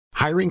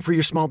Hiring for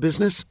your small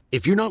business?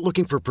 If you're not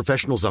looking for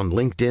professionals on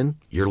LinkedIn,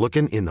 you're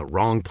looking in the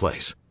wrong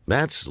place.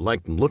 That's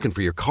like looking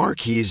for your car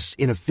keys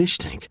in a fish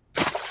tank.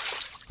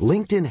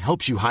 LinkedIn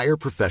helps you hire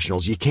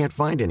professionals you can't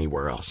find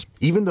anywhere else,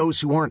 even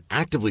those who aren't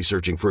actively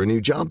searching for a new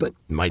job but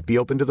might be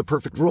open to the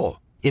perfect role.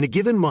 In a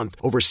given month,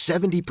 over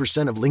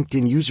 70% of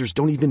LinkedIn users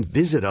don't even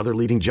visit other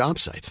leading job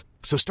sites.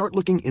 So start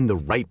looking in the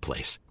right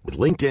place. With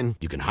LinkedIn,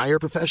 you can hire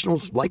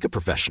professionals like a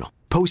professional.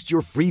 Post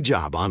your free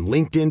job on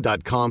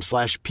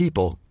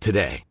linkedin.com/people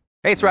today.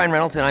 Hey, it's Ryan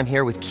Reynolds, and I'm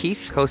here with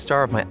Keith,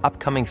 co-star of my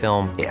upcoming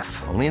film, If,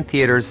 only in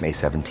theaters May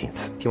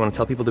 17th. Do you want to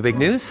tell people the big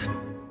news?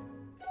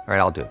 All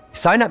right, I'll do it.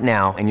 Sign up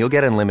now and you'll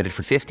get unlimited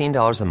for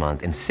 $15 a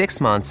month and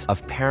 6 months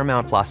of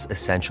Paramount Plus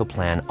Essential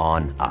Plan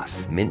on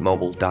us.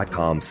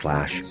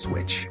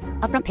 MintMobile.com/switch.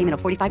 Upfront payment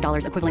of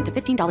 $45 equivalent to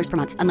 $15 per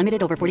month.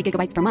 Unlimited over 40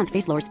 gigabytes per month.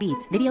 Face lower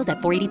speeds. Videos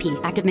at 480p.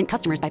 Active Mint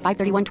customers by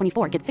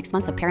 531.24 get 6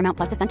 months of Paramount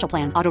Plus Essential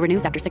Plan. Auto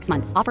renews after 6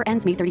 months. Offer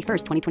ends May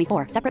 31st,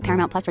 2024. Separate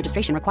Paramount Plus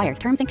registration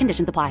required. Terms and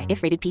conditions apply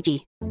if rated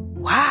PG.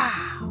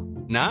 Wow.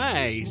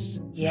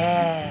 Nice.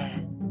 Yeah.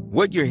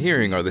 What you're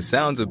hearing are the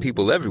sounds of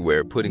people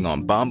everywhere putting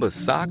on Bombas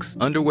socks,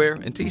 underwear,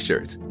 and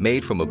T-shirts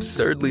made from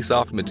absurdly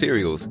soft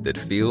materials that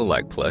feel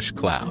like plush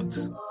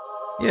clouds.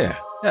 Yeah,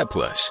 that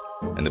plush.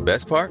 And the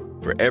best part?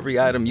 For every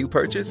item you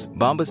purchase,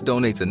 Bombas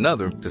donates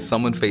another to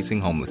someone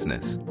facing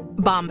homelessness.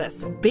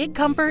 Bombas. Big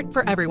comfort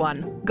for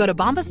everyone. Go to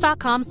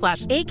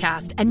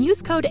bombas.com/ACAST and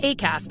use code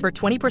ACAST for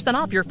 20%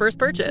 off your first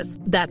purchase.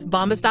 That's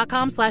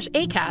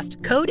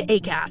bombas.com/ACAST. Code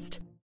ACAST.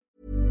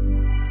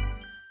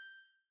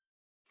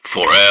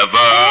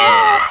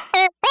 Forever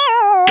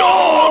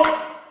Dog.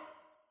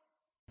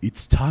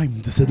 It's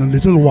time to send the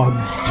little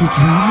ones to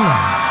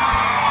dreamland.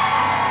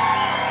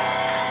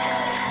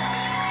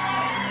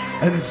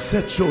 And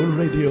set your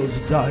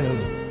radio's dial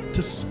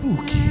to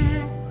spooky.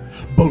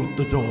 Bolt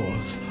the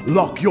doors,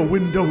 lock your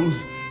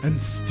windows, and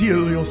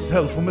steel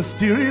yourself for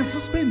mysterious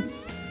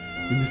suspense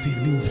in this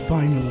evening's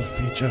final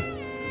feature,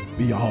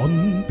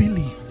 Beyond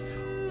Belief.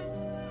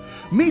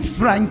 Meet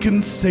Frank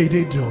and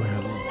Sadie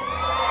Doyle.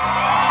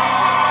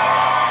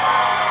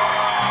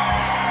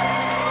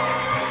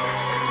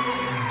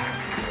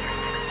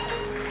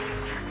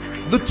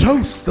 The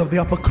toast of the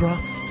upper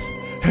crust,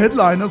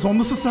 headliners on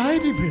the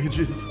society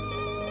pages.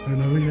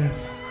 And oh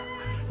yes,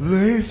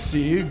 they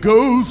see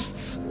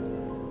ghosts.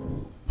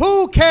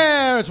 Who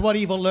cares what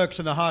evil lurks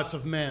in the hearts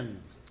of men?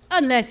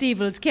 Unless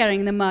evil's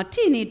carrying the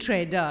martini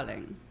tray,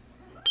 darling.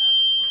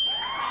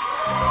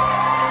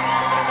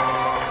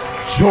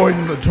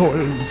 Join the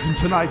Doyles in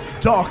tonight's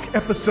dark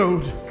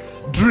episode,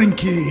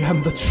 Drinky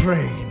and the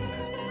Train.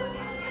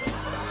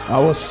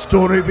 Our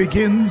story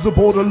begins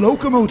aboard a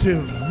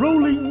locomotive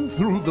rolling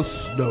through the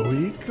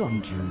snowy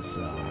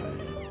countryside.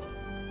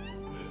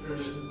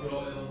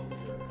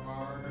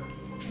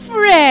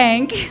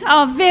 Frank,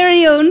 our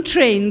very own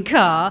train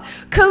car,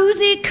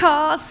 Cozy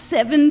Car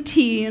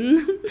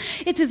 17.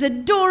 It's as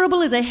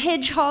adorable as a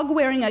hedgehog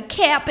wearing a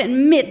cap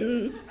and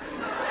mittens.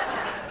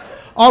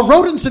 Are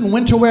rodents in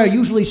winter wear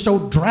usually so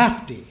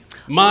drafty?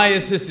 My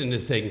assistant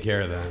is taking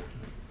care of that.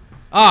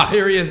 Ah,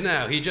 here he is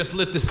now. He just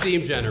lit the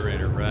steam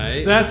generator,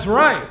 right? That's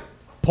right.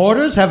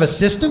 Porters have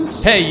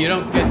assistants? Hey, you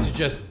don't get to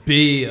just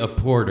be a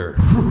porter.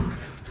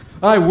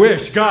 I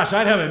wish. Gosh,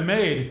 I'd have it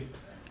made.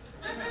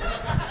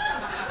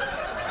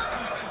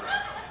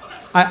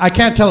 I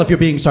can't tell if you're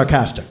being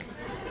sarcastic.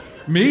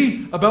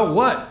 Me? About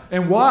what?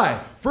 And why?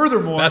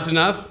 Furthermore... That's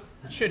enough?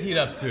 It should heat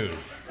up soon.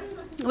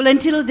 Well,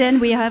 until then,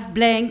 we have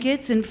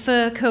blankets and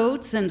fur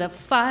coats and a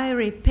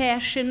fiery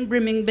passion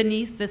brimming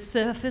beneath the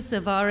surface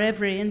of our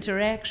every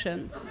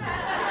interaction.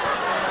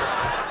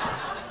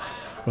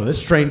 Well,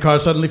 this train car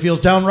suddenly feels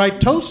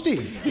downright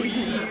toasty.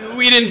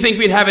 We didn't think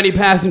we'd have any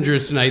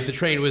passengers tonight. The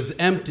train was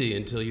empty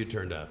until you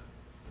turned up.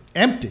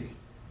 Empty?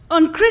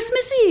 On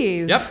Christmas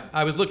Eve? Yep.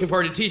 I was looking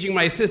forward to teaching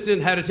my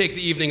assistant how to take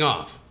the evening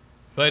off.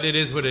 But it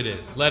is what it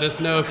is. Let us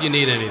know if you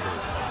need anything.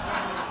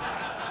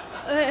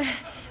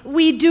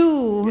 We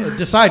do. Yeah,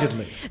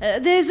 decidedly.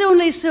 There's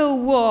only so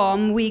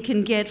warm we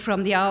can get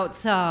from the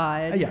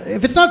outside. Yeah,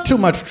 if it's not too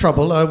much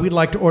trouble, we'd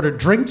like to order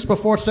drinks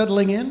before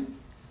settling in.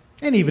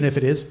 And even if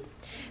it is.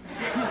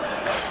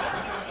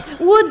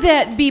 Would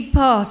that be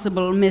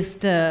possible,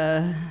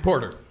 Mr.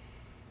 Porter?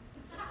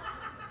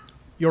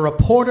 You're a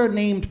porter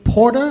named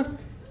Porter?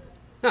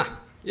 Huh.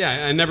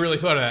 Yeah, I never really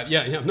thought of that.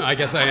 Yeah, no, I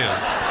guess I am.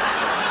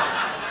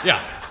 Yeah.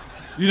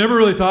 You never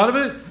really thought of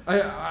it?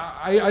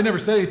 I never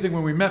said anything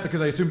when we met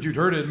because I assumed you'd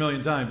heard it a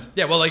million times.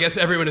 Yeah, well, I guess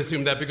everyone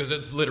assumed that because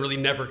it's literally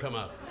never come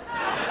up.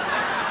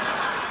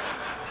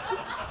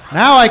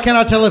 Now I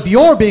cannot tell if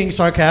you're being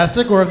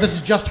sarcastic or if this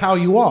is just how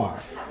you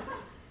are.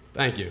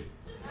 Thank you.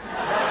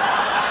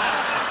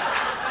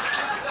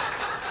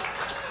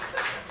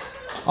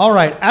 All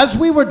right, as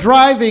we were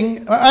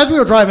driving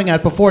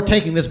at before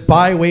taking this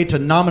byway to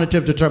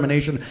nominative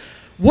determination,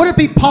 would it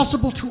be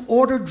possible to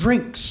order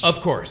drinks?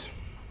 Of course.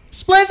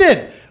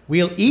 Splendid!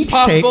 We'll each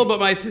possible, but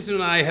my assistant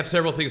and I have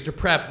several things to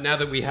prep now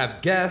that we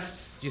have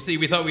guests. You see,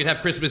 we thought we'd have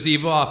Christmas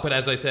Eve off, but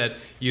as I said,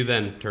 you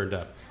then turned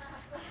up.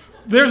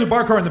 There's a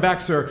bar car in the back,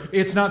 sir.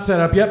 It's not set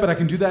up yet, but I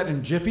can do that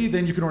in jiffy.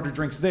 Then you can order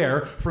drinks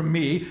there from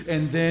me,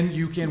 and then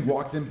you can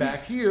walk them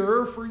back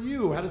here for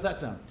you. How does that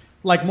sound?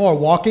 Like more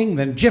walking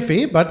than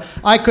jiffy, but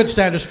I could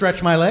stand to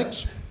stretch my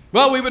legs.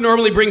 Well, we would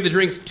normally bring the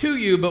drinks to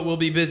you, but we'll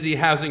be busy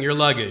housing your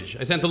luggage.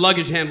 I sent the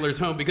luggage handlers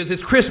home because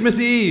it's Christmas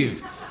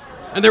Eve,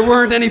 and there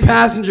weren't any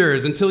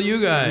passengers until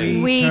you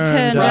guys. We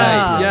turned Right,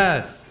 up.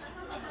 yes.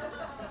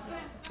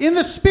 In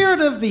the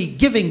spirit of the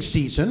giving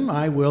season,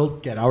 I will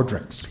get our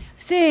drinks.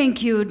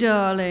 Thank you,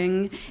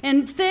 darling.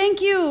 And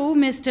thank you,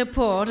 Mr.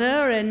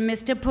 Porter and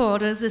Mr.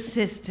 Porter's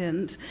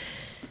assistant.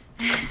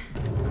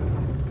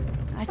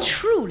 I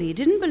truly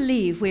didn't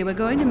believe we were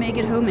going to make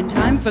it home in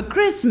time for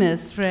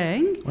Christmas,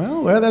 Frank.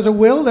 Well, where there's a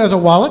will, there's a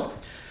wallet.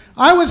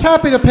 I was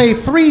happy to pay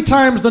 3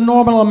 times the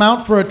normal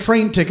amount for a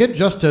train ticket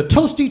just to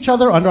toast each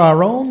other under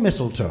our own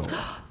mistletoe.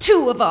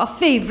 2 of our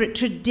favorite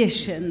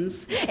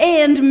traditions.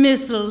 And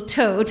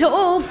mistletoe to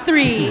all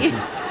 3.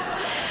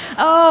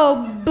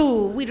 Oh,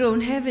 boo, we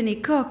don't have any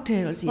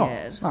cocktails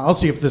yet. Oh, I'll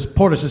see if this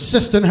porter's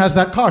assistant has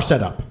that car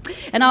set up.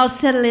 And I'll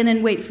settle in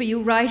and wait for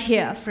you right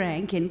here,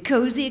 Frank, in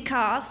cozy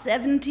car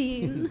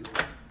 17.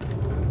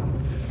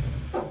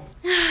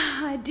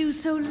 I do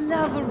so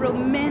love a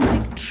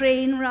romantic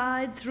train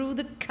ride through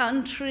the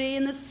country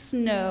in the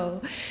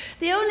snow.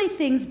 The only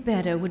things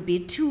better would be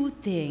 2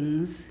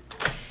 things.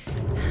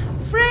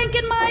 Frank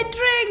and my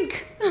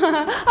drink.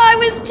 I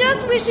was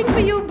just wishing for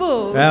you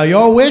both. Well,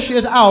 your wish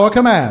is our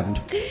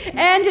command.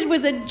 And it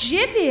was a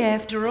jiffy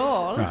after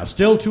all.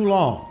 Still too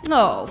long.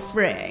 Oh,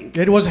 Frank.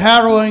 It was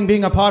harrowing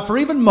being apart for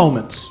even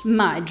moments.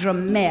 My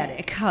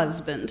dramatic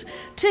husband.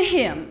 To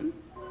him.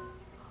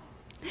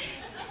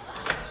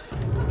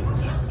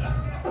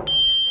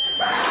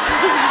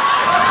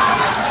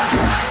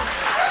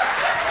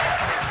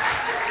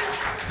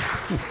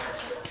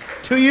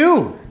 To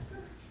you.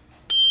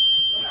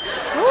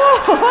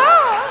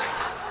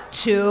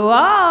 To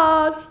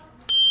us.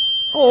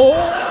 Oh.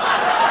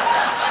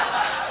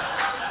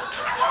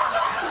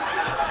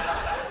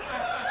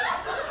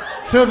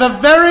 To the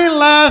very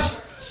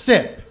last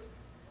sip.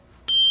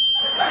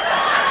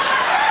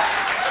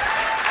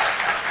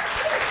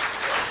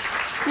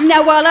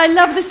 Now, while I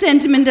love the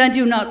sentiment, I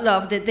do not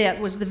love that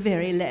was the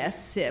very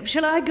last sip.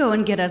 Shall I go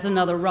and get us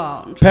another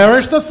round?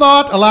 Perish the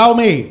thought, allow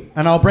me,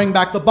 and I'll bring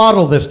back the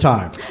bottle this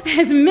time.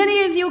 As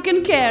many as you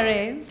can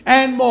carry.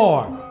 And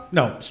more.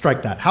 No,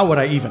 strike that. How would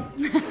I even?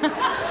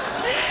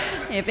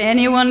 If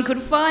anyone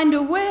could find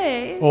a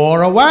way.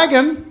 Or a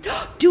wagon.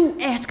 Do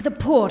ask the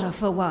porter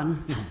for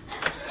one.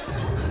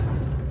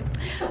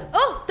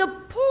 Oh, the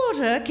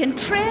porter can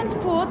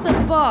transport the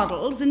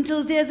bottles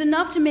until there's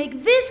enough to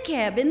make this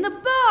cabin the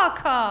bar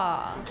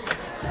car.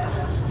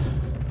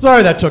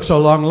 Sorry that took so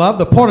long, love.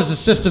 The porter's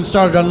assistant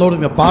started unloading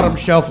the bottom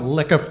shelf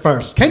liquor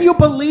first. Can you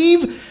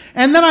believe?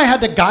 And then I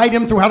had to guide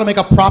him through how to make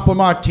a proper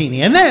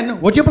martini. And then,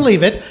 would you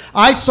believe it,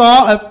 I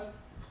saw a...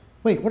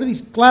 Wait, what are these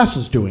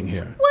glasses doing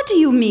here? What do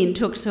you mean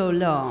took so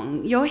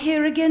long? You're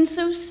here again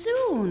so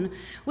soon.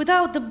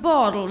 Without the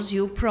bottles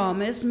you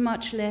promised,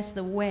 much less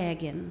the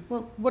wagon.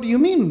 Well, what do you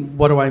mean,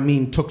 what do I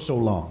mean took so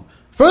long?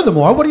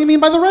 Furthermore, what do you mean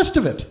by the rest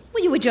of it?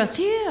 Well, you were just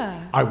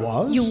here. I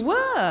was? You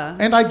were.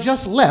 And I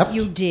just left.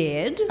 You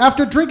did?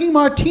 After drinking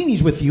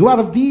martinis with you out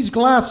of these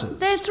glasses.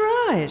 That's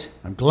right.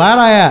 I'm glad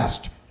I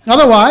asked.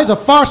 Otherwise, a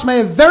farce may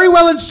have very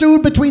well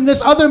ensued between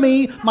this other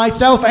me,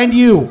 myself, and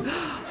you.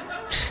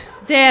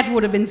 That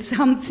would have been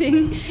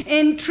something.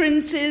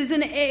 Entrances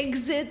and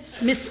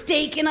exits,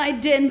 mistaken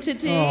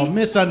identity. Oh,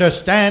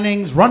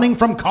 misunderstandings, running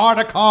from car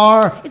to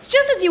car. It's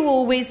just as you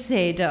always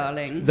say,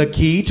 darling. The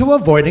key to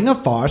avoiding a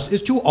farce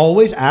is to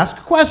always ask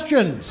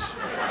questions.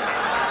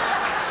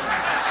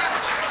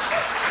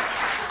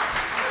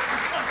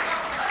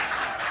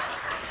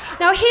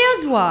 Now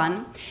here's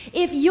one.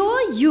 If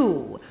you're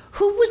you,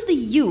 who was the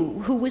you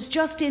who was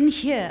just in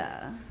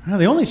here? Well,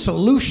 the only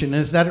solution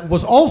is that it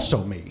was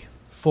also me.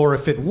 For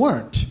if it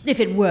weren't... If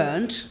it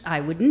weren't,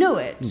 I would know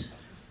it.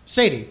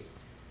 Sadie,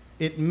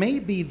 it may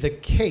be the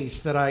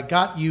case that I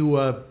got you,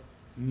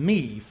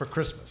 me for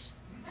Christmas.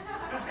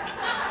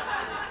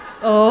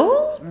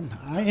 Oh?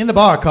 In the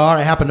bar car,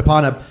 I happened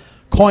upon a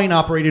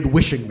coin-operated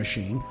wishing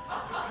machine.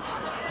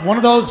 One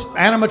of those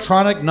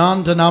animatronic,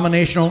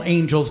 non-denominational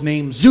angels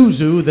named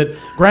Zuzu that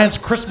grants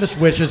Christmas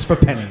wishes for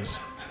pennies.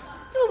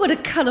 Oh, what a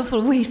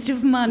colorful waste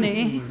of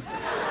money.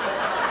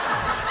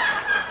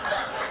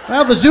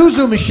 Well, the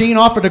Zuzu machine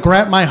offered to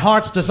grant my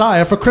heart's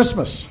desire for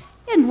Christmas.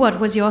 And what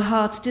was your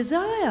heart's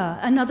desire?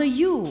 Another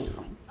you.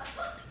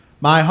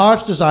 My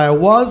heart's desire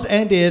was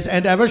and is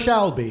and ever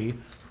shall be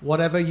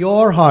whatever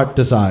your heart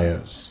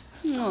desires.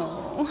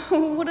 Oh,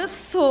 what a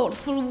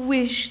thoughtful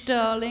wish,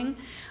 darling.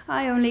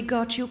 I only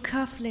got you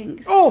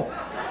cufflinks. Oh,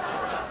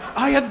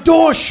 I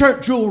adore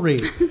shirt jewelry.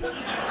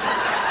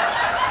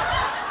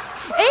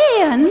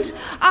 And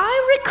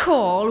I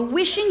recall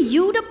wishing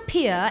you'd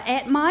appear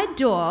at my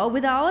door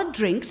with our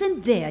drinks,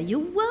 and there you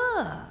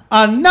were.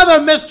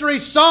 Another mystery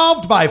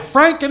solved by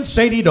Frank and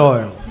Sadie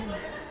Doyle.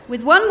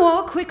 With one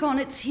more quick on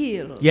its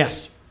heels.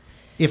 Yes.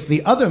 if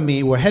the other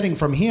me were heading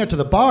from here to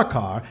the bar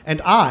car,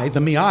 and I, the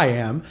me I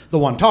am, the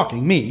one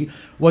talking, me,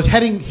 was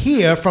heading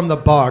here from the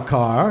bar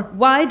car...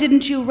 Why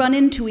didn't you run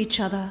into each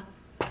other?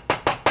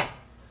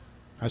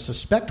 I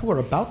suspect we're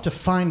about to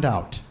find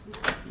out.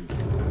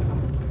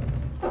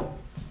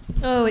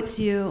 Oh, it's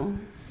you.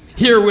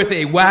 Here with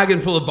a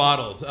wagon full of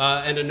bottles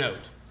and a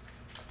note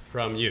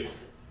from you.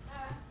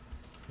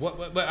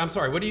 What, I'm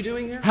sorry, what are you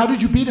doing here? How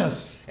did you beat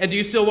us? And do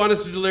you still want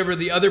us to deliver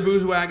the other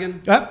booze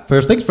wagon?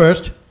 First things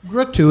first,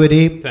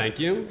 gratuity. Thank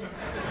you.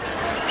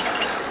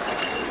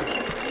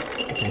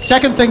 Okay,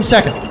 second thing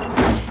second.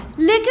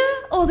 Liquor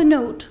or the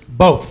note?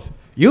 Both.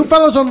 You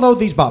fellows unload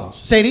these bottles.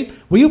 Sadie,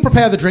 will you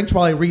prepare the drinks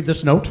while I read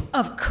this note?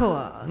 Of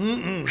course.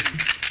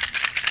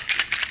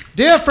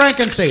 Dear Frank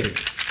and Sadie,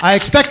 I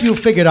expect you've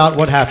figured out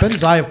what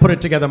happens. I have put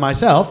it together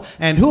myself,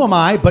 and who am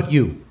I but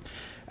you?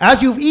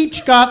 As you've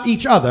each got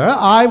each other,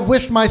 I've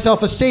wished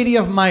myself a Sadie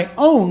of my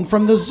own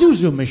from the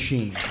Zuzu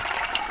machine.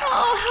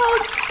 Oh, how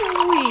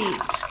sweet.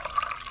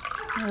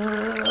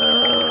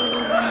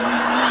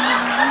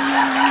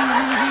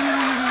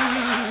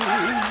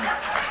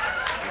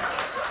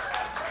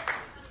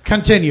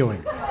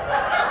 Continuing.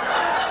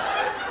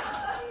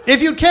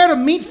 If you'd care to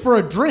meet for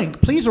a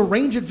drink, please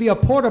arrange it via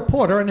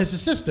Porter and his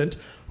assistant,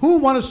 who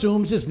one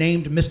assumes is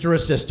named Mr.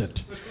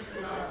 Assistant.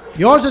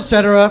 Yours,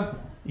 etc.,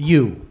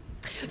 you.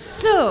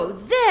 So,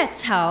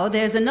 that's how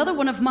there's another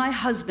one of my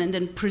husband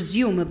and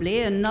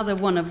presumably another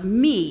one of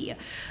me.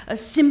 A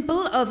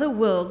simple,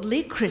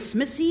 otherworldly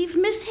Christmas Eve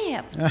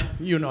mishap.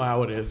 You know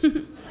how it is.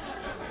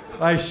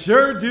 I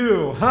sure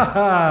do. Ha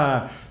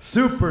ha.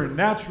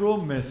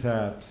 Supernatural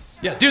mishaps.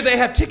 Yeah, do they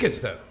have tickets,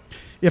 though?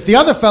 If the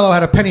other fellow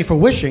had a penny for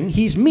wishing,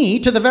 he's me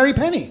to the very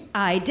penny.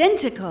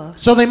 Identical.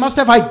 So they must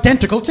have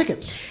identical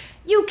tickets.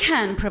 You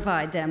can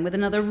provide them with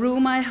another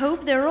room, I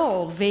hope. They're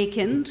all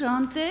vacant,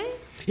 aren't they?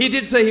 He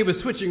did say he was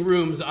switching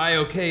rooms. I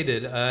okayed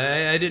it.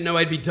 I didn't know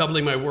I'd be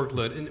doubling my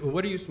workload. And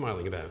what are you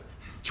smiling about?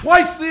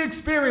 Twice the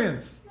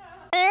experience.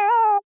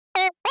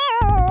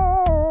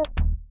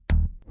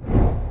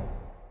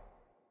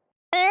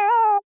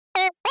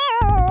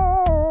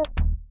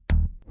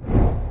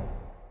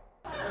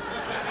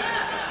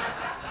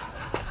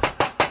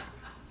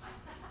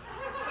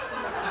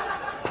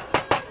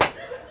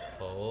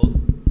 Hold.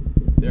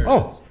 There it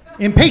is.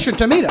 Impatient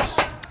to meet us.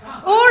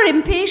 Or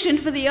impatient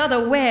for the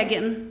other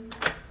wagon.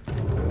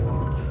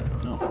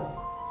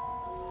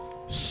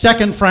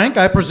 Second Frank,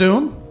 I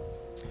presume.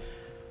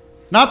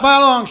 Not by a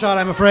long shot,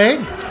 I'm afraid.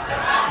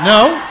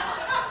 No?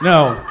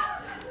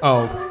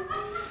 Oh.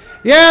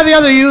 Yeah, the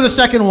other you, the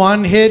second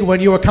one, hid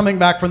when you were coming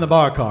back from the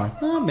bar car.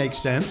 Makes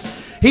sense.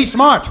 He's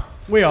smart.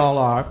 We all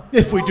are,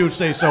 if we do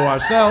say so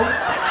ourselves.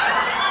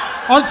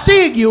 On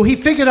seeing you, he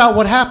figured out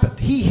what happened.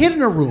 He hid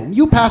in a room,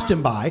 you passed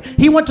him by,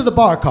 he went to the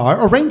bar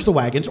car, arranged the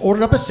wagons,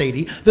 ordered up a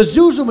Sadie, the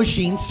Zuzu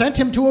machine sent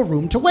him to a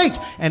room to wait,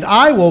 and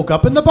I woke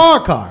up in the bar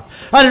car.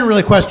 I didn't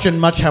really question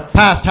much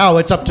past how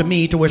it's up to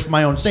me to wish for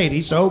my own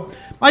Sadie, so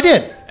I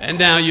did. And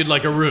now you'd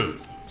like a room.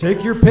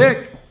 Take your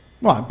pick.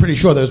 Well, I'm pretty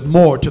sure there's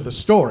more to the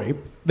story.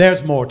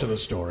 There's more to the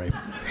story.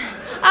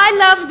 I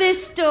love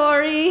this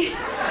story.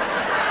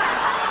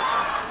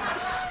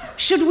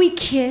 Should we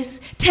kiss?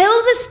 Tell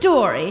the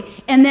story,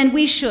 and then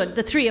we should,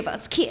 the three of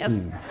us, kiss.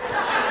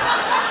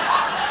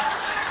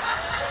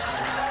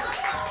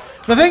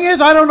 The thing is,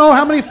 I don't know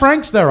how many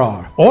Franks there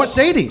are, or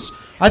Sadies.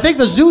 I think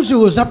the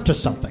Zuzu is up to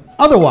something.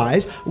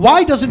 Otherwise,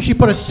 why doesn't she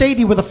put a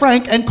Sadie with a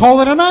Frank and call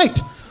it a night?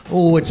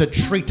 Oh, it's a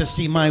treat to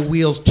see my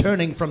wheels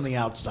turning from the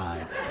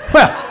outside.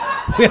 Well,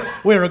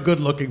 we're a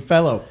good-looking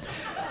fellow.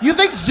 You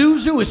think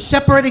Zuzu is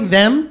separating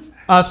them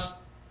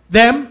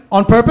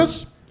on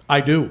purpose? I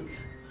do.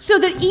 So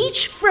that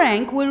each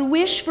Frank will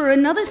wish for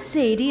another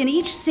Sadie, and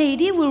each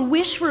Sadie will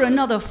wish for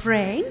another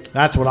Frank?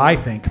 That's what I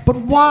think. But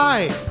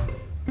why?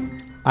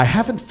 I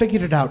haven't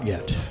figured it out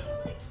yet.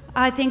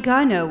 I think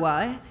I know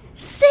why.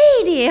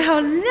 Sadie,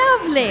 how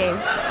lovely.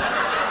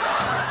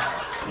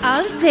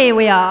 I'll say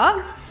we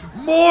are.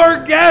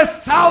 More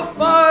guests, how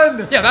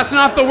fun! Yeah, that's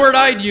not the word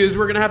I'd use.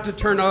 We're going to have to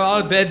turn a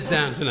lot of beds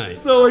down tonight.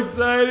 So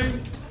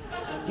exciting.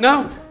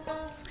 No.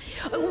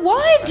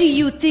 Why do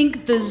you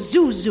think the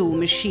Zuzu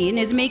machine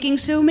is making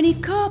so many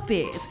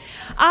copies?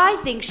 I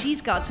think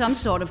she's got some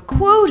sort of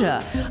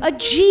quota. A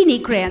genie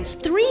grants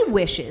 3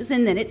 wishes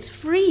and then it's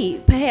free.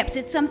 Perhaps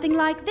it's something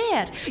like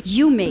that.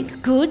 You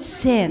make good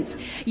sense.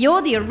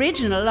 You're the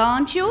original,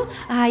 aren't you?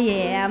 I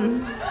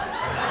am.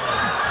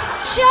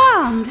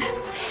 Charmed.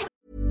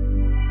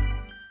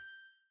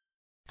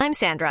 I'm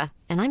Sandra,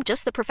 and I'm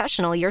just the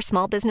professional your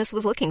small business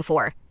was looking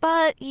for.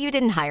 But you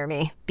didn't hire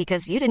me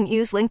because you didn't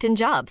use LinkedIn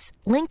Jobs.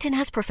 LinkedIn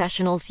has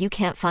professionals you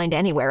can't find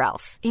anywhere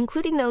else,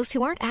 including those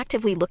who aren't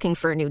actively looking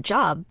for a new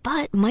job,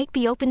 but might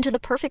be open to the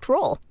perfect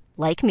role,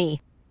 like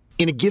me.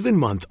 In a given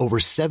month, over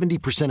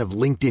 70% of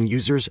LinkedIn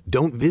users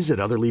don't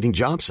visit other leading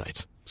job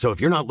sites. So if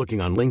you're not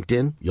looking on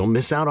LinkedIn, you'll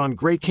miss out on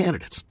great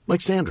candidates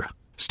like Sandra.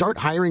 Start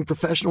hiring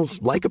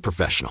professionals like a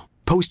professional.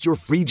 Post your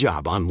free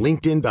job on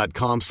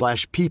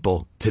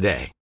linkedin.com/people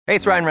today. Hey,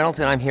 it's Ryan Reynolds,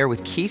 and I'm here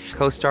with Keith,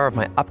 co-star of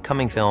my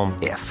upcoming film,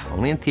 If,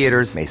 only in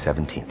theaters May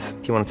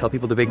 17th. Do you want to tell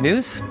people the big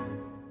news?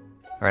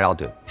 All right, I'll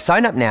do it.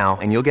 Sign up now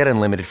and you'll get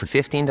unlimited for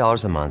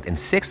 $15 a month and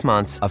 6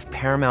 months of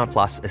Paramount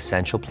Plus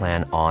Essential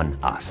Plan on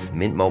us.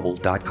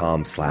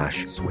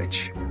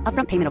 MintMobile.com/switch.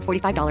 Upfront payment of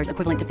 $45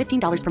 equivalent to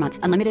 $15 per month.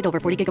 Unlimited over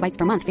 40 gigabytes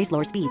per month. Face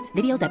lower speeds.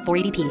 Videos at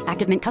 480p.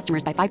 Active Mint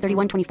customers by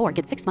 531.24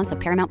 get 6 months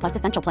of Paramount Plus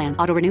Essential Plan.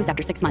 Auto renews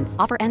after 6 months.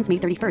 Offer ends May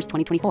 31st,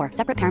 2024.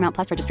 Separate Paramount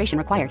Plus registration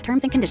required.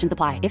 Terms and conditions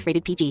apply if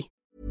rated PG.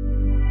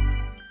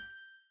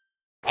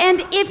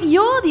 And if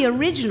you're the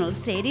original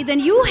Sadie,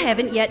 then you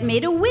haven't yet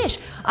made a wish.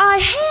 I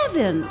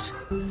haven't.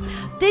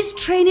 This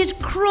train is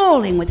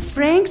crawling with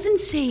Franks and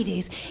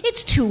Sadies.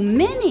 It's too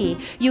many.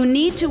 You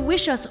need to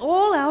wish us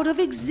all out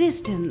of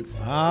existence.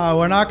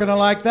 We're not going to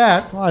like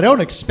that. Well, I don't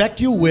expect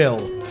you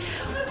will.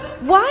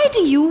 Why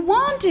do you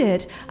want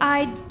it?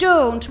 I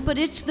don't, but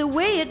it's the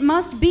way it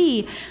must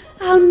be.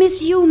 I'll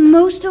miss you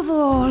most of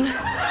all.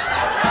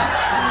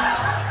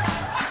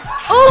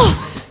 Oh,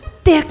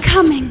 they're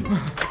coming.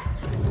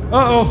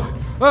 Uh-oh.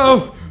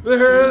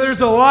 There's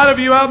a lot of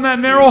you out in that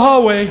narrow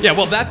hallway. Yeah,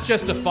 well, that's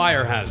just a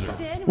fire hazard.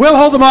 We'll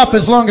hold them off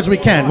as long as we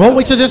can, won't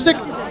we, Sadistic?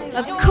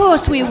 Of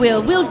course we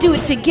will. We'll do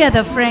it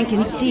together,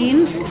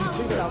 Frankenstein.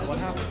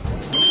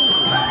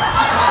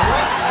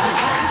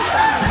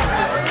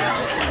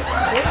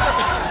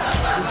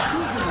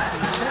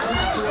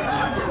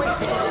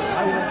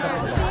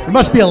 There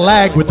must be a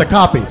lag with the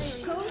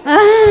copies.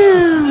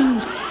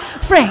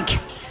 Frank,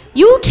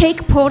 you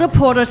take Porter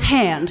Porter's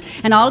hand,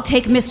 and I'll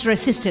take Mr.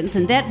 Assistant's,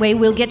 and that way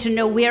we'll get to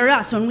know we're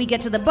us when we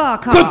get to the bar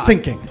car. Good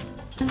thinking.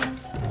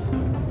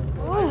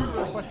 Oh.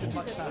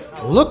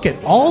 Look at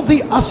all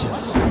the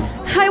us's.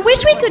 I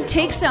wish we could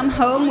take some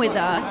home with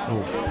us.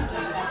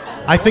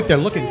 I think they're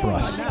looking for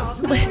us.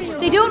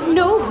 They don't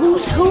know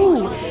who's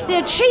who.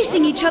 They're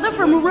chasing each other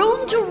from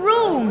room to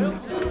room.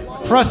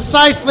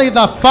 Precisely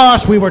the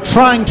farce we were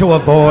trying to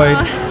avoid.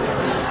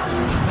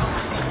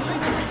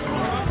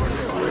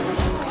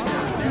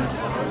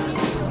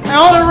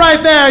 Hold it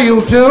right there,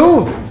 you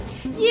two.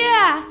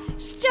 Yeah,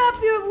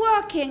 stop your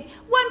walking.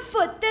 1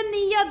 foot, then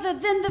the other,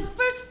 then the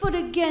first foot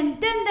again,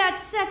 then that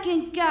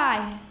second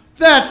guy.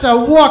 That's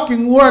how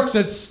walking works,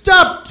 and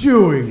stop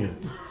doing it.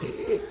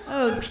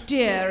 Oh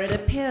dear, it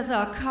appears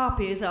our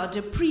copies are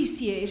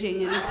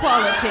depreciating in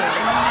quality.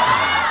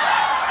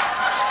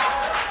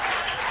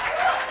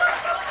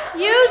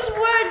 Use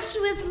words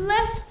with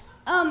less,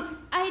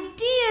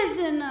 ideas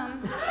in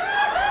them.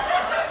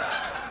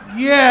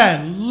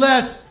 Yeah, and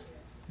less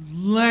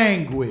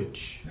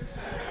language.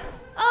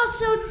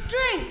 Also,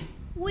 drinks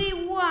we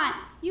want.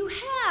 You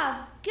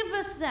have. Give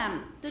us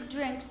them, the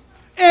drinks.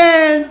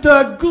 And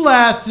the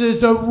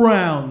glasses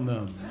around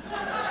them.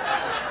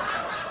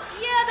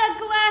 Yeah, the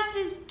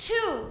glasses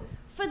too.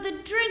 For the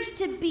drinks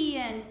to be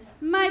in.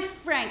 My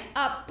Frank,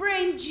 a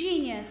brain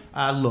genius.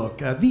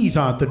 Look, these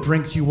aren't the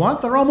drinks you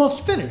want. They're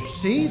almost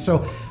finished, see?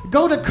 So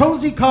go to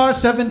Cozy Car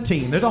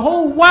 17. There's a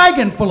whole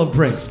wagon full of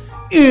drinks.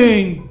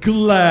 In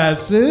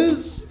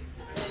glasses.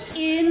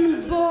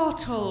 In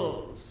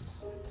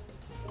bottles.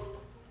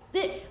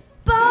 The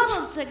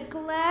bottles are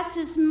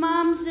glasses,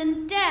 moms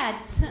and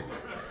dads.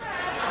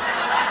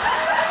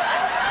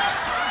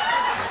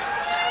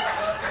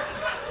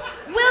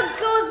 We'll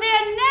go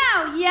there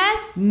now,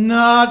 yes?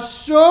 Not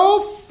so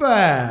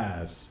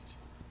fast.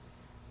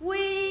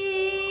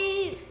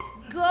 We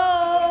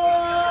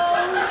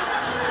go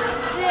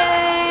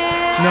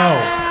there. No.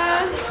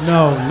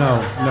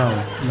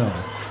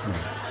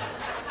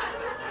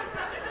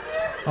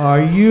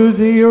 Are you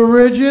the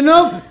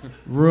originals?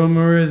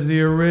 Rumor is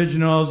the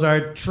originals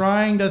are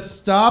trying to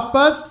stop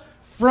us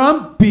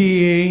from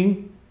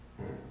being...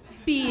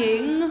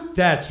 Being?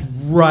 That's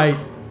right.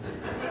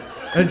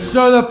 And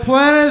so the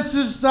plan is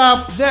to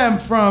stop them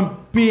from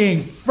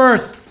being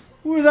first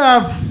with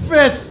our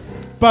fists,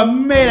 but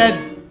made of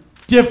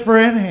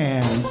different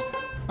hands.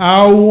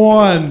 Our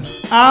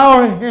ones,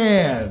 our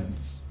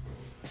hands.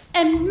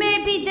 And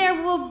maybe there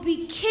will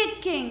be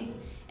kicking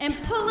and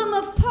pull them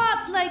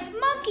apart like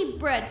monkey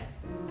bread.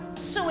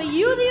 So are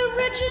you the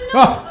originals?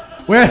 Oh,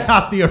 we're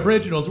not the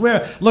originals.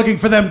 We're looking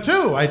for them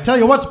too. I tell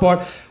you what,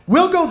 sport,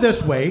 we'll go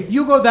this way,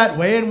 you go that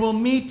way, and we'll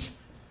meet...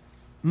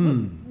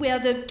 Where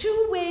the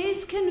two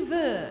ways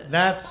converge.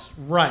 That's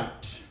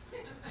right.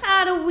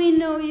 How do we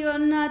know you're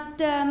not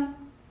them?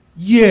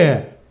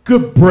 Yeah,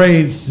 good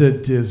brain,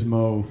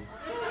 Sadismo.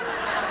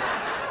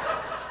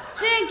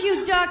 Thank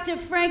you, Dr.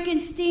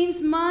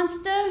 Frankenstein's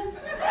monster.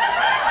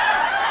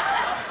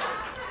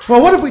 Well,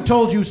 what if we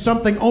told you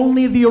something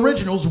only the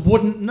originals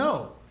wouldn't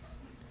know?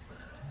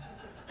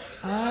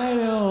 I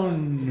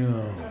don't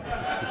know.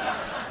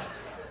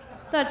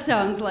 That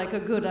sounds like a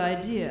good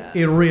idea.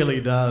 It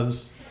really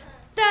does.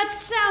 That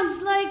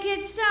sounds like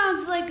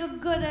a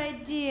good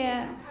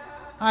idea.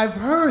 I've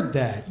heard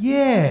that,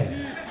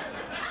 yeah.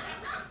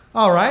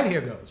 All right,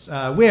 here goes.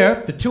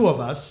 We're, the two of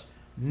us,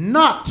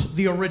 not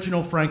the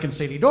original Frank and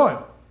Sadie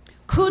Doyle.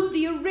 Could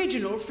the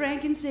original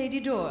Frank and Sadie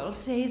Doyle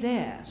say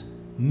that?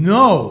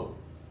 No.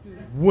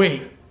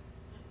 Wait.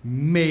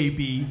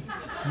 Maybe.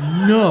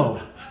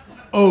 No.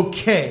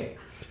 Okay,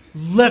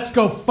 let's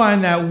go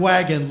find that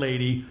wagon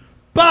lady.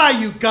 Bye,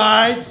 you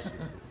guys.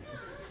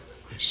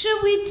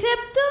 Should we tip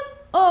them?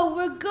 Oh,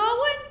 we're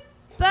going?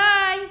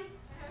 Bye.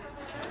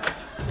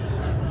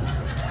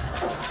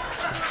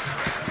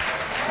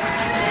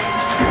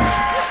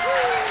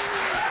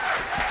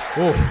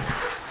 Oh,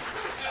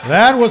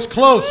 that was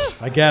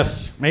close, I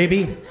guess,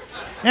 maybe.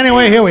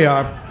 Anyway, here we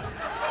are.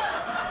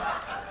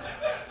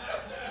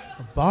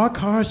 The bar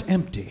car's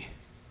empty.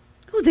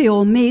 Oh, they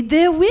all made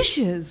their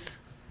wishes.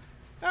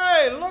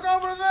 Hey, look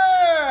over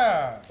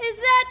there! Is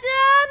that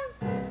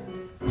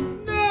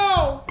them?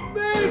 No,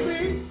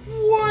 baby,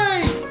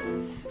 wait!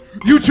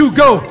 You two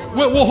go.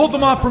 We'll hold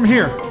them off from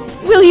here.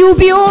 Will you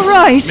be all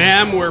right?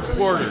 Ma'am, we're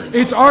porters.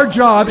 It's our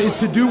job is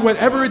to do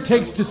whatever it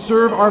takes to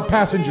serve our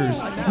passengers,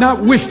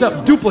 not wished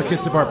up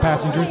duplicates of our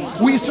passengers.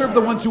 We serve the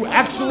ones who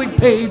actually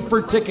paid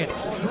for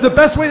tickets. The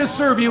best way to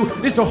serve you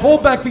is to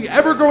hold back the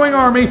ever-growing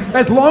army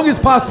as long as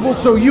possible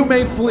so you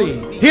may flee.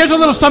 Here's a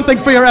little something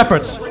for your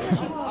efforts.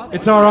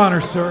 It's our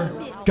honor, sir.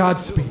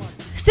 Godspeed.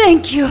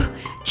 Thank you,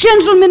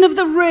 gentlemen of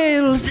the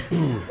rails.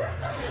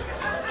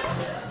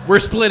 We're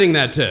splitting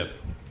that tip.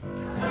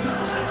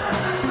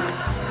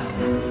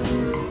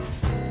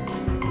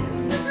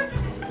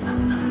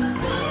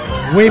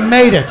 We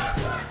made it.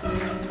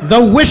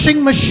 The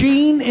wishing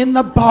machine in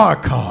the bar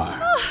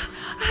car.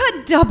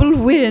 A double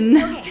win.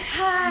 Okay,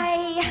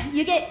 hi.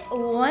 You get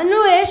one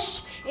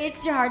wish.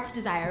 It's your heart's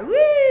desire.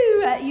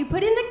 Woo! You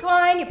put in the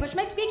coin, you push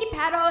my squeaky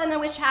pedal, and the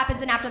wish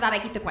happens, and after that I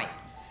keep the coin.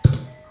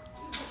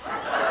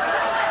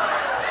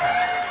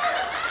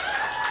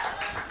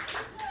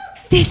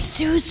 This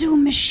Zuzu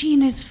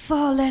machine is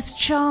far less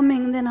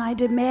charming than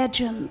I'd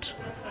imagined.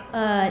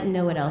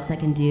 Know what else I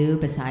can do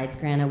besides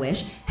grant a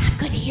wish? Have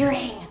good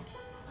hearing.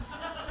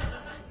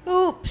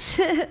 Oops.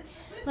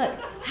 Look,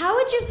 how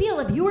would you feel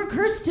if you were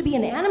cursed to be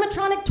an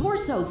animatronic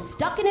torso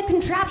stuck in a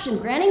contraption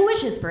granting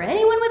wishes for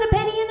anyone with a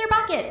penny in their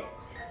bucket?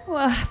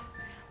 Well,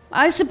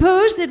 I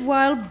suppose that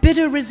while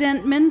bitter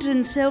resentment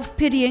and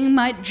self-pitying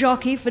might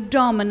jockey for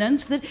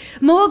dominance, that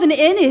more than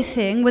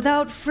anything,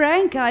 without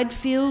Frank, I'd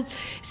feel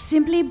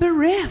simply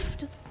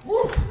bereft.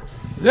 Ooh,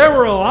 there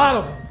were a lot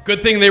of them.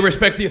 Good thing they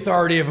respect the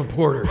authority of a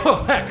porter.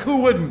 Oh, heck, who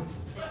wouldn't?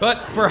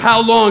 But for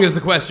how long is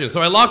the question? So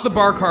I locked the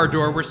bar car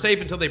door. We're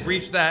safe until they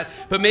breach that.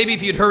 But maybe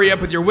if you'd hurry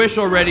up with your wish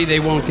already, they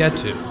won't get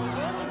to.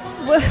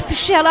 Well,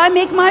 shall I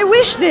make my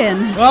wish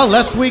then? Well,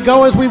 lest we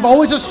go as we've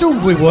always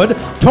assumed we would,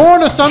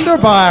 torn asunder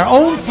by our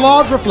own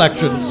flawed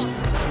reflections.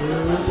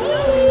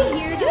 Okay,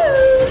 here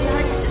goes.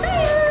 Heart's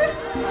desire.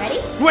 Ready?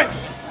 Wait.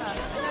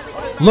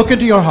 Look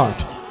into your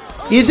heart.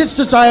 Is its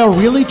desire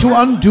really to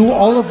undo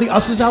all of the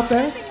us's out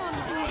there?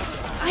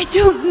 I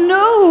don't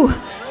know.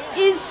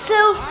 Is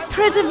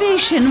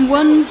self-preservation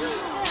one's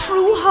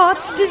true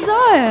heart's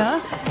desire?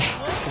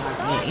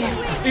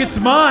 It's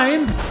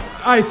mine,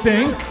 I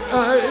think.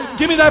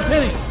 Give me that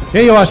penny.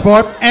 Here you are,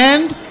 sport.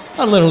 And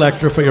a little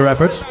extra for your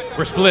efforts.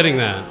 We're splitting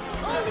that.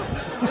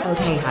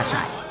 Okay,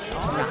 hotshot.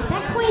 Drop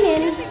that coin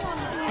in.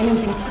 I mean,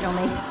 things could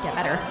only get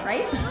better,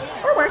 right?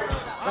 Or worse.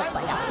 Let's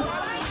find out.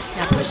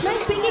 Now push my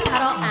squeaky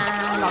pedal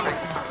and I'll grant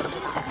your heart's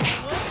desire.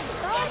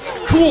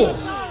 Cool.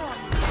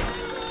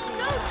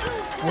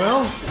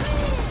 Well,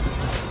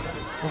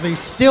 they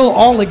still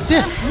all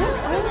exist. Me, I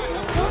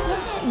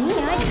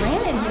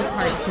granted his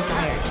heart's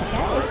desire. Check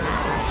out his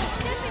hat.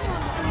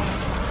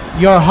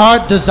 Your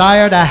heart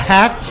desired a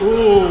hat?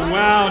 Oh,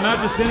 wow, not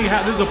just any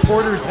hat. This is a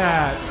porter's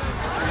hat.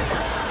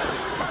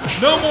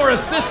 No more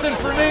assistant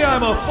for me.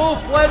 I'm a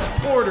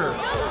full-fledged porter.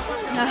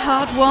 The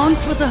heart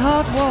wants what the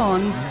heart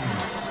wants.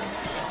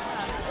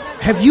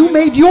 Have you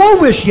made your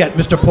wish yet,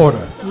 Mr.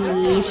 Porter?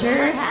 He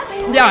sure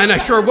hasn't. Yeah, and I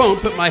sure won't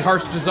put my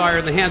heart's desire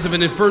in the hands of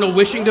an infernal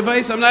wishing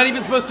device. I'm not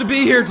even supposed to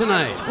be here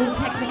tonight. Well,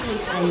 technically,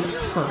 I'm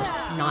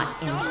cursed, not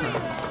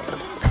infernal.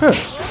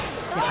 Cursed?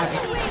 Yeah, I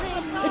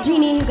was a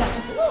genie who got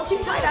just a little too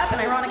tied up in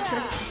ironic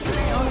twists of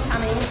my own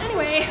coming.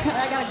 Anyway,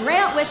 I gotta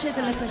grant wishes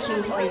in this machine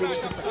until I reach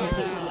this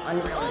completely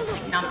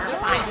unrealistic number,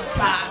 $5.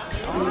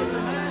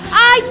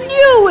 I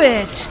knew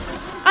it!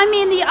 I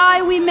mean, the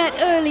eye we met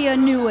earlier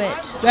knew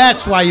it.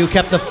 That's why you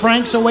kept the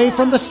Franks away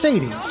from the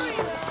Sadies.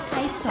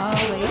 I saw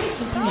a way to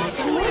keep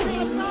you making more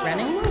moves,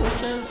 granting more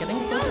wishes, getting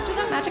closer to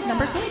that magic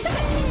number, so I took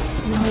it.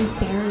 Now I'm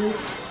very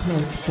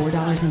close,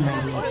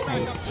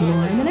 $4.98 to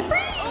 1 minute free.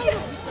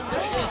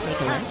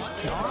 Make a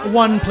wish.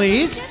 One,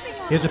 please.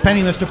 Here's a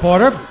penny, Mr.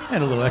 Porter,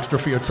 and a little extra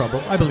for your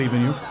trouble. I believe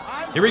in you.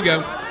 Here we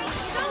go.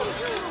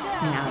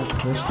 Now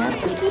push that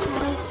squeaky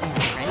pedal and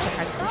grant your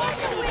heart's desire.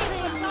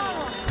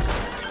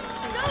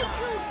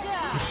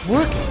 It's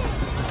working.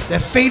 They're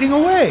fading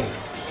away.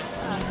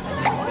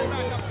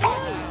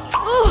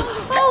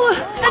 Oh,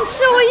 and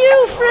so are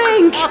you,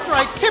 Frank. After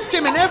I tipped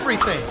him and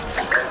everything.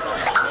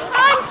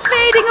 I'm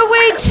fading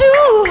away,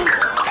 too.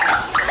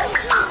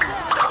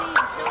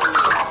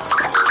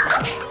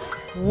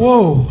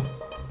 Whoa.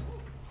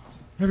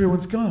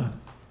 Everyone's gone.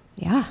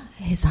 Yeah,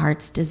 his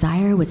heart's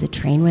desire was a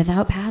train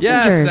without passengers.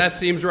 Yes, that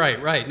seems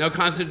right. No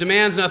constant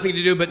demands, nothing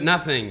to do but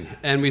nothing,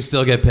 and we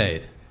still get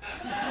paid.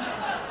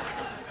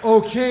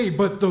 Okay,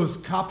 but those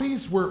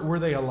copies, were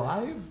they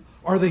alive?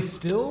 Are they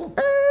still?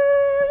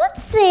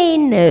 Let's say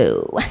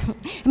no. I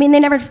mean, they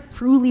never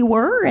truly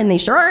were, and they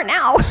sure aren't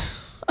now.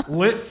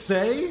 Let's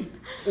say?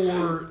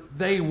 Or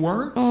they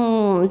weren't?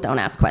 Don't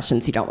ask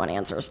questions you don't want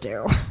answers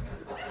to.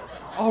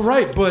 All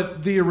right,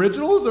 but the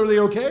originals, are they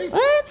okay?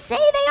 Let's say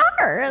they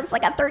are. It's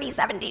like a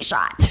 30-70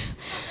 shot.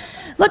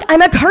 Look,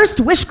 I'm a cursed,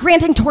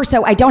 wish-granting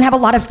torso. I don't have a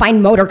lot of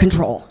fine motor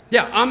control.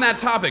 Yeah, on that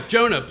topic,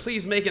 Jonah,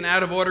 please make an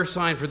out-of-order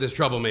sign for this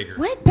troublemaker.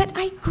 What? But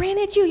I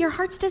granted you your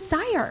heart's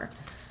desire.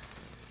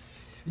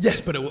 Yes,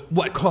 but at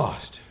what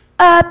cost?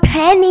 A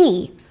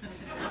penny.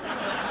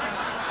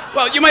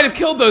 Well, you might have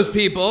killed those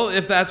people,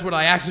 if that's what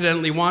I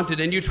accidentally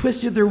wanted, and you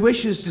twisted their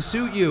wishes to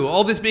suit you.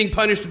 All this being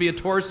punished to be a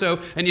torso,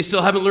 and you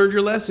still haven't learned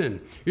your lesson.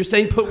 You're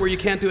staying put where you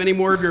can't do any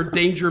more of your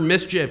danger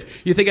mischief.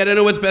 You think I don't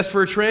know what's best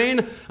for a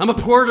train? I'm a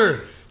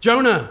porter.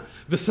 Jonah,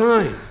 the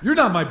sign. You're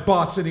not my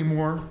boss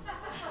anymore.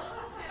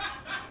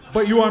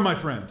 But you are my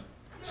friend,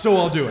 so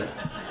I'll do it.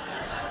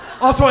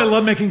 Also, I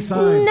love making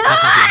signs. No!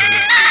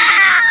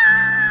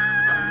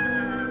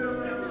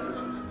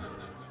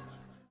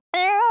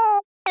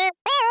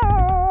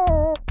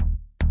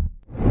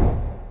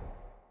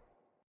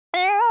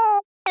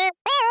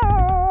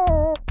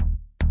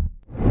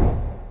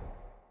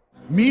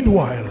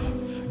 Meanwhile,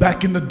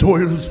 back in the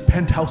Doyle's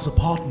penthouse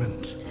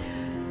apartment.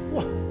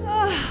 We're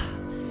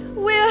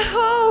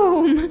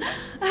home.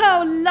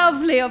 How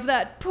lovely of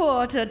that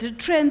porter to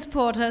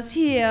transport us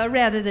here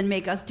rather than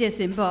make us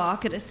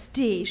disembark at a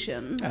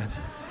station.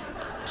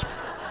 It's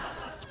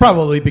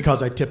probably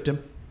because I tipped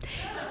him.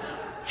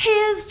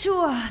 Here's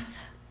to us,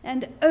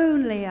 and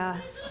only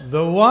us.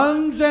 The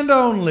ones and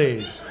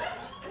onlys.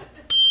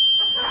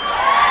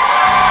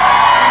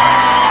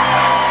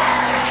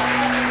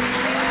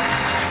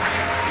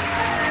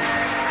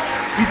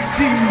 It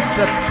seems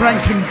that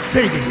Frank and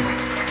Sadie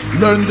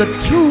learned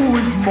that two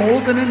is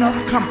more than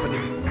enough company,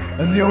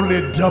 and the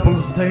only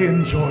doubles they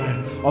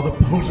enjoy are the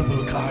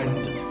potable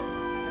kind.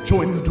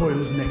 Join the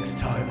Doyles next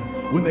time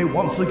when they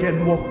once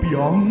again walk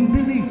beyond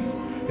belief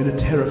in a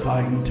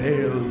terrifying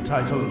tale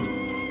titled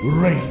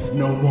Wraith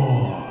No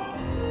More.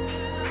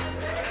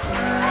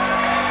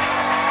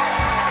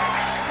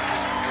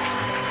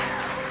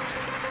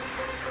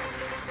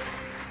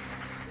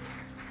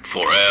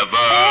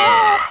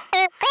 Forever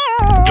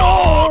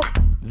Dog.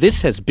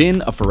 This has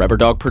been a Forever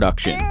Dog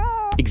production.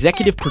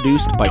 Executive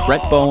produced by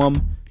Brett Boehm,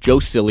 Joe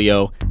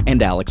Cilio,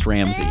 and Alex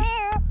Ramsey.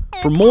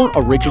 For more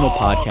original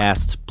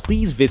podcasts,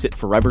 please visit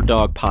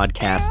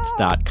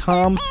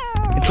foreverdogpodcasts.com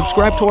and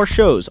subscribe to our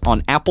shows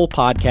on Apple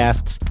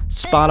Podcasts,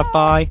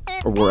 Spotify,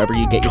 or wherever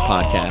you get your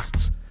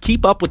podcasts.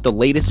 Keep up with the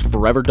latest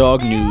Forever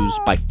Dog news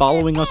by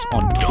following us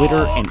on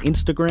Twitter and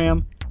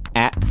Instagram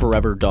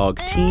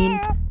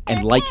 @ForeverDogTeam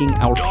and liking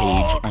our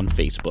page on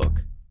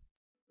Facebook.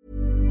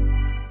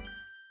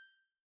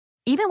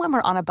 Even when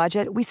we're on a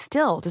budget, we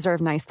still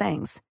deserve nice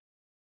things.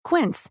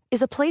 Quince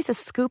is a place to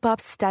scoop up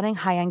stunning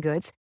high-end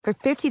goods for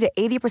 50 to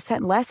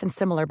 80% less than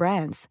similar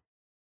brands.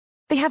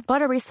 They have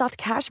buttery soft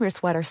cashmere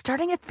sweaters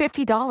starting at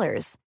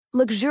 $50,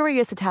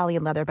 luxurious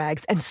Italian leather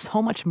bags, and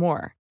so much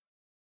more.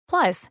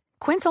 Plus,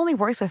 Quince only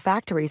works with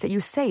factories that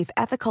use safe,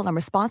 ethical, and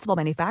responsible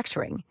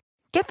manufacturing.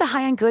 Get the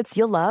high-end goods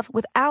you'll love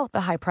without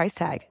the high price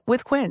tag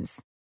with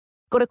Quince.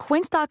 Go to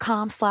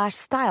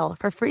quince.com/style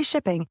for free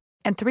shipping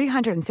and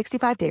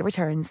 365-day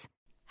returns.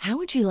 How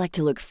would you like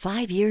to look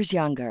 5 years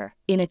younger?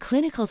 In a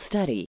clinical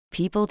study,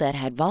 people that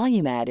had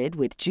volume added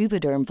with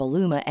Juvederm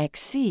Voluma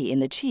XC in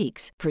the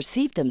cheeks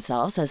perceived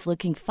themselves as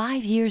looking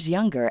 5 years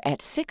younger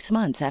at 6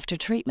 months after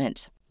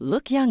treatment.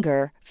 Look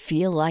younger,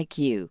 feel like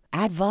you.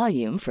 Add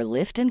volume for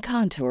lift and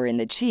contour in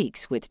the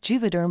cheeks with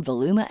Juvederm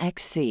Voluma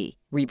XC.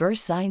 Reverse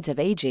signs of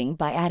aging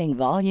by adding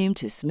volume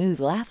to smooth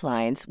laugh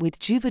lines with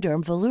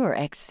Juvederm Volure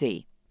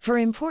XC. For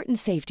important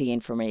safety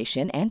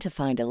information and to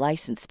find a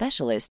licensed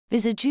specialist,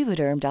 visit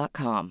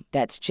Juvederm.com.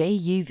 That's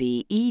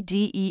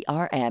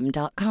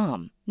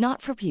JUVEDERM.com.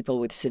 Not for people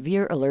with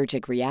severe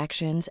allergic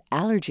reactions,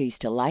 allergies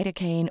to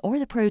lidocaine, or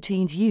the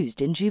proteins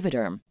used in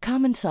Juvederm.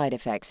 Common side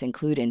effects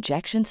include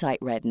injection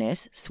site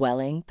redness,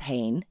 swelling,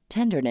 pain,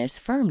 tenderness,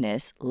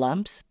 firmness,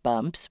 lumps,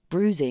 bumps,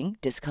 bruising,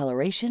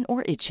 discoloration,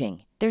 or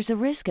itching. There's a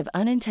risk of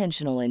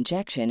unintentional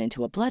injection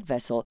into a blood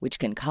vessel, which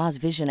can cause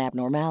vision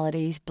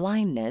abnormalities,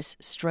 blindness,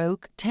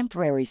 stroke,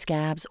 temporary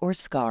scabs, or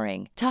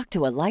scarring. Talk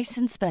to a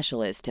licensed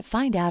specialist to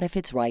find out if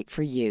it's right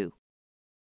for you.